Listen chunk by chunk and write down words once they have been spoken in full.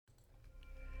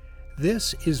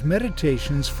This is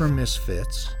Meditations for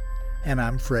Misfits, and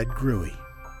I'm Fred Gruey.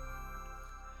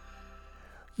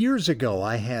 Years ago,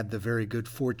 I had the very good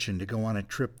fortune to go on a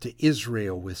trip to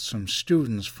Israel with some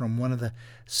students from one of the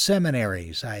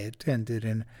seminaries I attended,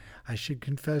 and I should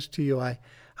confess to you, I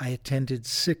attended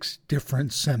 6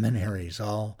 different seminaries,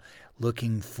 all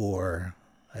looking for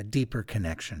a deeper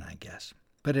connection, I guess.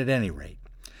 But at any rate,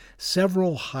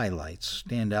 several highlights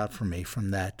stand out for me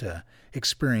from that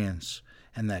experience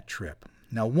and that trip.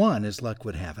 Now, one, as luck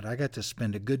would have it, I got to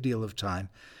spend a good deal of time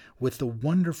with the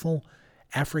wonderful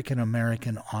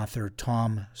African-American author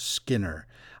Tom Skinner.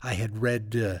 I had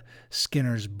read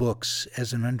Skinner's books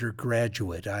as an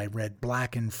undergraduate. I read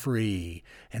Black and Free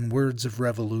and Words of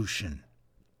Revolution.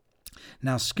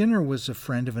 Now, Skinner was a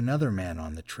friend of another man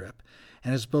on the trip,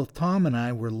 and as both Tom and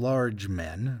I were large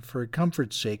men, for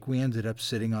comfort's sake, we ended up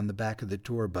sitting on the back of the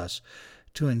tour bus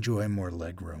to enjoy more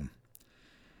legroom.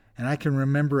 And I can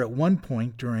remember at one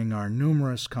point during our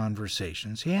numerous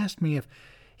conversations, he asked me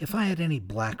if I had any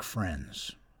black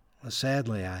friends. Well,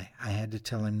 sadly, I had to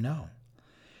tell him no.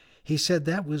 He said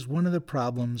that was one of the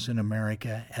problems in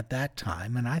America at that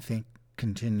time, and I think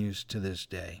continues to this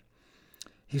day.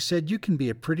 He said you can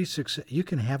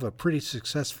have a pretty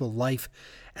successful life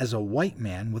as a white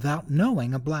man without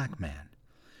knowing a black man.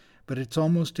 But it's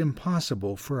almost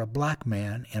impossible for a black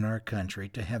man in our country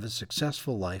to have a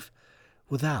successful life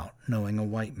without knowing a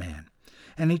white man.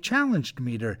 And he challenged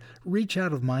me to reach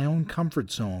out of my own comfort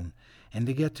zone and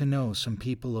to get to know some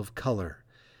people of color.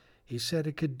 He said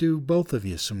it could do both of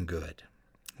you some good.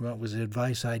 Well, it was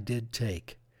advice I did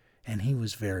take, and he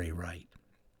was very right.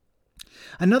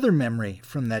 Another memory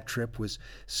from that trip was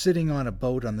sitting on a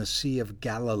boat on the Sea of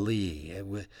Galilee. It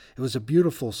was a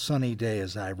beautiful sunny day,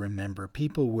 as I remember.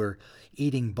 People were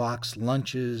eating boxed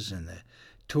lunches, and the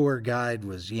tour guide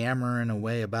was yammering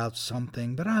away about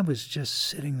something, but I was just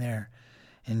sitting there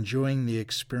enjoying the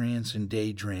experience and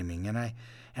daydreaming,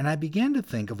 and I began to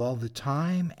think of all the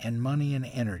time and money and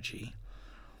energy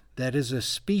that as a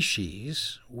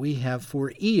species we have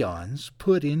for eons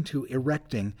put into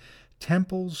erecting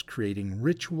temples, creating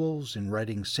rituals, and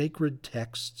writing sacred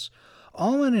texts,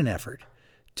 all in an effort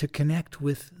to connect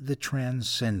with the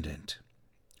transcendent.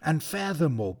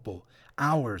 Unfathomable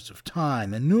hours of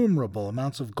time, innumerable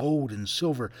amounts of gold and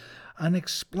silver,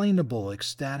 unexplainable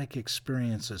ecstatic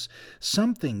experiences.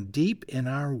 Something deep in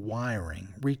our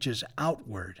wiring reaches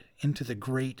outward into the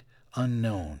great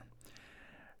unknown.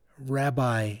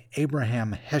 Rabbi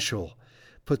Abraham Heschel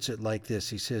puts it like this.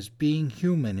 He says, being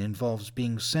human involves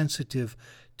being sensitive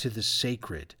to the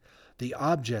sacred. The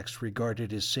objects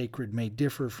regarded as sacred may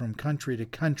differ from country to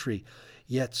country,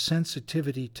 yet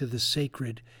sensitivity to the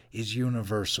sacred is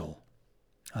universal.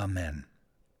 Amen.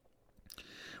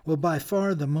 Well, by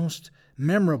far the most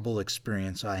memorable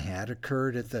experience I had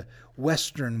occurred at the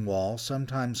Western Wall,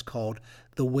 sometimes called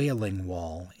the Wailing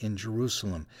Wall in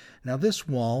Jerusalem. Now, this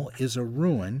wall is a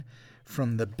ruin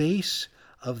from the base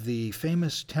of the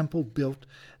famous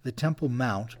the Temple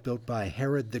Mount built by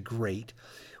Herod the Great,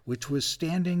 which was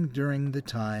standing during the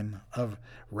time of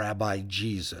Rabbi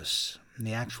Jesus.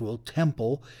 The actual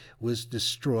temple was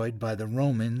destroyed by the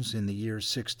Romans in the year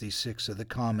 66 of the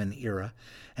Common Era,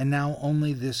 and now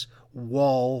only this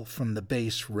wall from the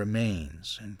base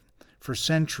remains. And for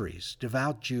centuries,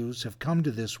 devout Jews have come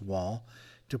to this wall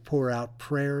to pour out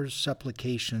prayers,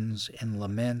 supplications, and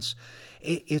laments.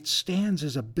 It stands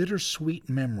as a bittersweet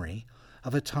memory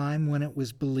of a time when it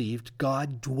was believed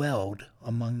God dwelled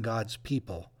among God's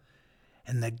people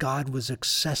and that God was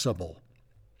accessible.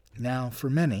 Now, for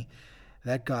many,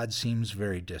 that God seems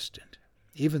very distant.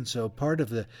 Even so, part of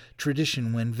the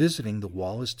tradition when visiting the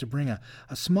wall is to bring a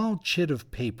small chit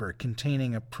of paper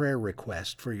containing a prayer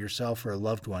request for yourself or a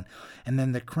loved one, and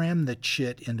then to cram the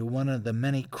chit into one of the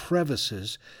many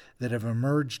crevices that have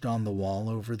emerged on the wall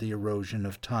over the erosion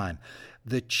of time.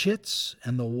 The chits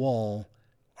and the wall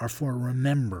are for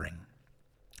remembering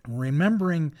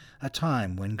a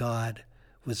time when God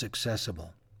was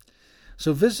accessible.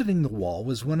 So visiting the wall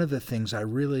was one of the things I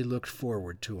really looked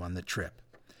forward to on the trip.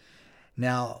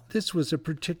 Now, this was a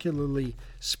particularly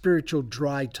spiritual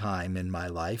dry time in my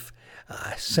life.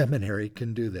 Seminary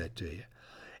can do that to you.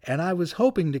 And I was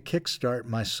hoping to kickstart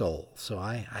my soul. So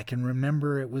I can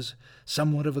remember it was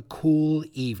somewhat of a cool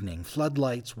evening.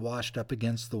 Floodlights washed up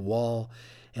against the wall,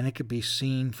 and it could be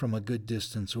seen from a good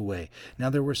distance away. Now,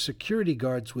 there were security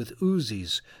guards with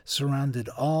Uzis surrounded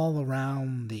all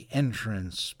around the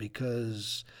entrance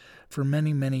because for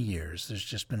many, many years there's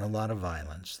just been a lot of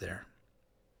violence there.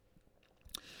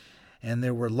 And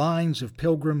there were lines of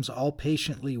pilgrims all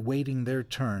patiently waiting their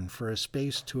turn for a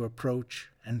space to approach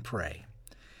and pray.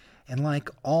 And like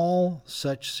all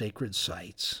such sacred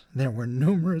sites, there were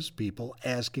numerous people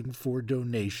asking for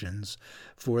donations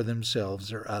for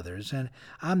themselves or others, and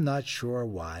I'm not sure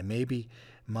why. Maybe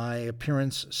my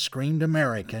appearance screamed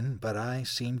American, but I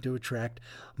seemed to attract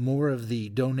more of the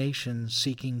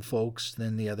donation-seeking folks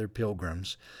than the other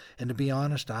pilgrims. And to be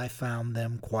honest, I found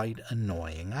them quite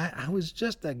annoying. I was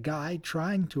just a guy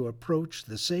trying to approach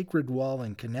the sacred wall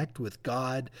and connect with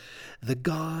God, the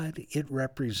God it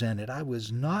represented. I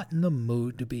was not in the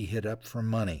mood to be hit up for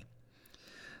money.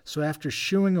 So after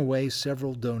shooing away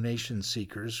several donation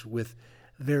seekers with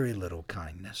very little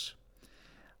kindness,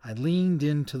 I leaned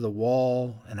into the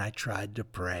wall and I tried to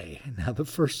pray. Now, the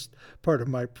first part of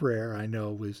my prayer, I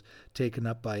know, was taken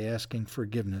up by asking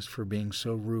forgiveness for being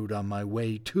so rude on my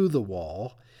way to the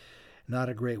wall. Not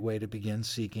a great way to begin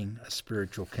seeking a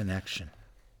spiritual connection.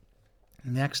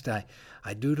 Next, I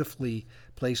dutifully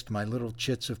placed my little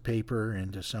chits of paper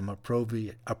into some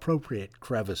appropriate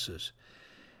crevices.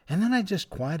 And then I just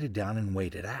quieted down and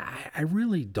waited. I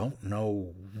really don't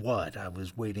know what I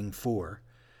was waiting for,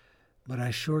 but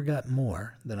I sure got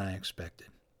more than I expected.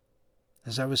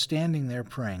 As I was standing there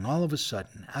praying, all of a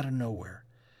sudden, out of nowhere,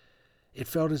 it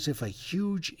felt as if a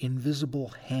huge invisible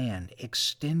hand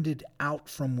extended out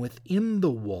from within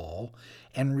the wall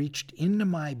and reached into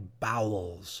my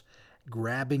bowels,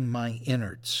 grabbing my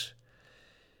innards.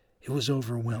 It was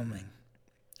overwhelming.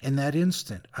 In that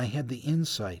instant, I had the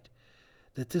insight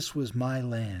that this was my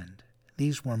land.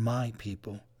 These were my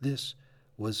people. This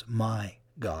was my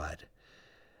God.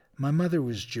 My mother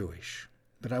was Jewish,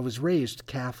 but I was raised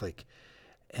Catholic,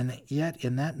 and yet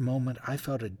in that moment I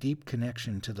felt a deep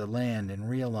connection to the land and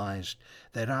realized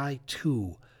that I,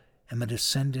 too, am a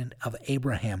descendant of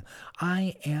Abraham.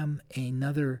 I am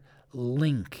another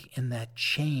link in that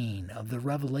chain of the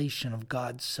revelation of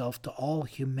God's self to all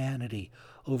humanity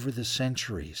over the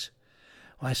centuries.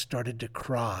 I started to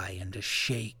cry and to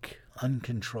shake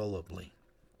uncontrollably.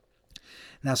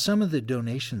 Now, some of the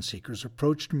donation seekers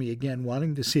approached me again,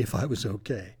 wanting to see if I was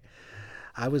okay.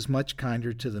 I was much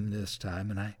kinder to them this time,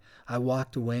 and I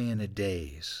walked away in a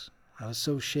daze. I was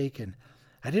so shaken,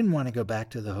 I didn't want to go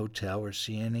back to the hotel or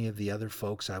see any of the other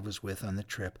folks I was with on the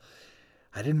trip.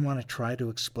 I didn't want to try to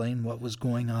explain what was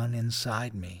going on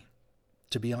inside me.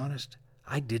 To be honest,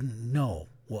 I didn't know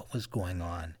what was going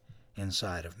on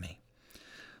inside of me.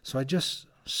 So I just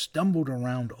stumbled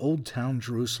around Old Town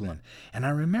Jerusalem, and I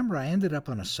remember I ended up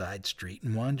on a side street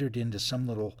and wandered into some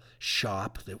little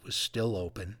shop that was still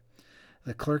open.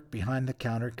 The clerk behind the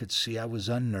counter could see I was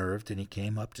unnerved, and he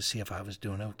came up to see if I was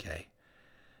doing okay.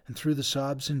 And through the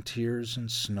sobs and tears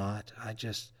and snot, I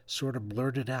just sort of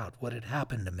blurted out what had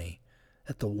happened to me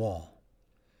at the wall.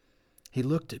 He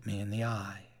looked at me in the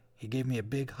eye. He gave me a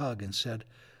big hug and said,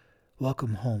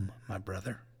 "Welcome home, my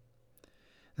brother."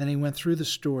 Then he went through the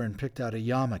store and picked out a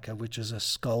yarmulke, which is a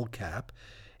skull cap,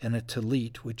 and a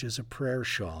tallit, which is a prayer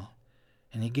shawl,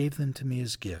 and he gave them to me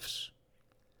as gifts.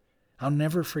 I'll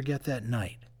never forget that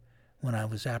night when I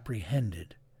was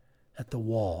apprehended at the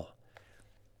wall.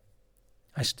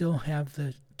 I still have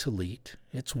the tallit.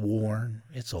 It's worn,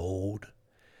 it's old,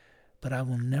 but I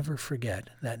will never forget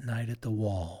that night at the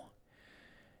wall.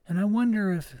 And I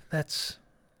wonder if that's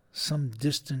some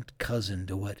distant cousin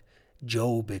to what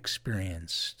Job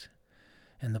experienced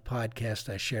in the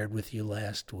podcast I shared with you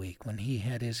last week when he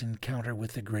had his encounter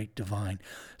with the great divine.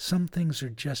 Some things are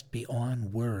just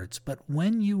beyond words, but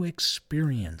when you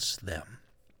experience them,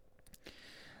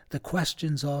 the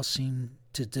questions all seem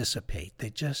to dissipate.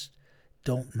 They just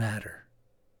don't matter.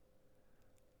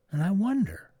 And I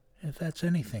wonder if that's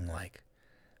anything like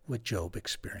what Job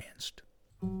experienced.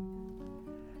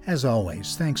 As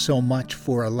always, thanks so much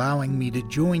for allowing me to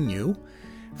join you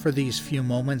for these few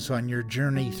moments on your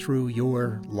journey through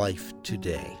your life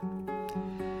today.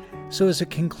 So as a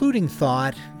concluding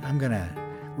thought, I'm going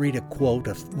to read a quote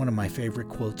of one of my favorite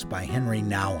quotes by Henry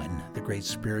Nouwen, the great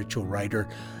spiritual writer,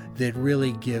 that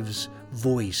really gives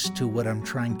voice to what I'm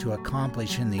trying to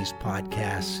accomplish in these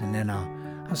podcasts, and then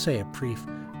I'll say a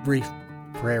brief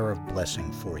prayer of blessing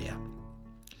for you.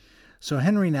 So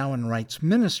Henry Nouwen writes,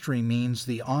 "Ministry means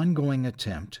the ongoing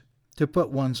attempt to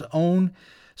put one's own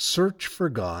search for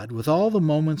God, with all the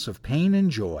moments of pain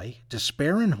and joy,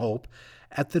 despair and hope,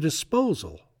 at the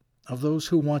disposal of those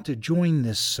who want to join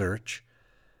this search,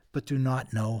 but do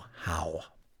not know how."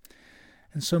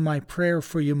 And so my prayer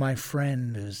for you, my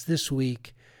friend, is this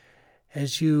week,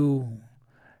 as you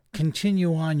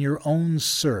continue on your own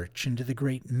search into the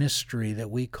great mystery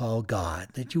that we call God,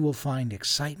 that you will find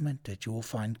excitement, that you will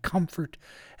find comfort,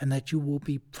 and that you will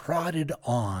be prodded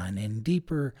on in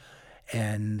deeper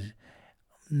and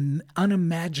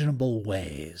unimaginable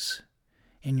ways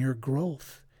in your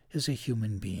growth, as a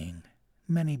human being.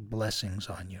 Many blessings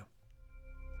on you.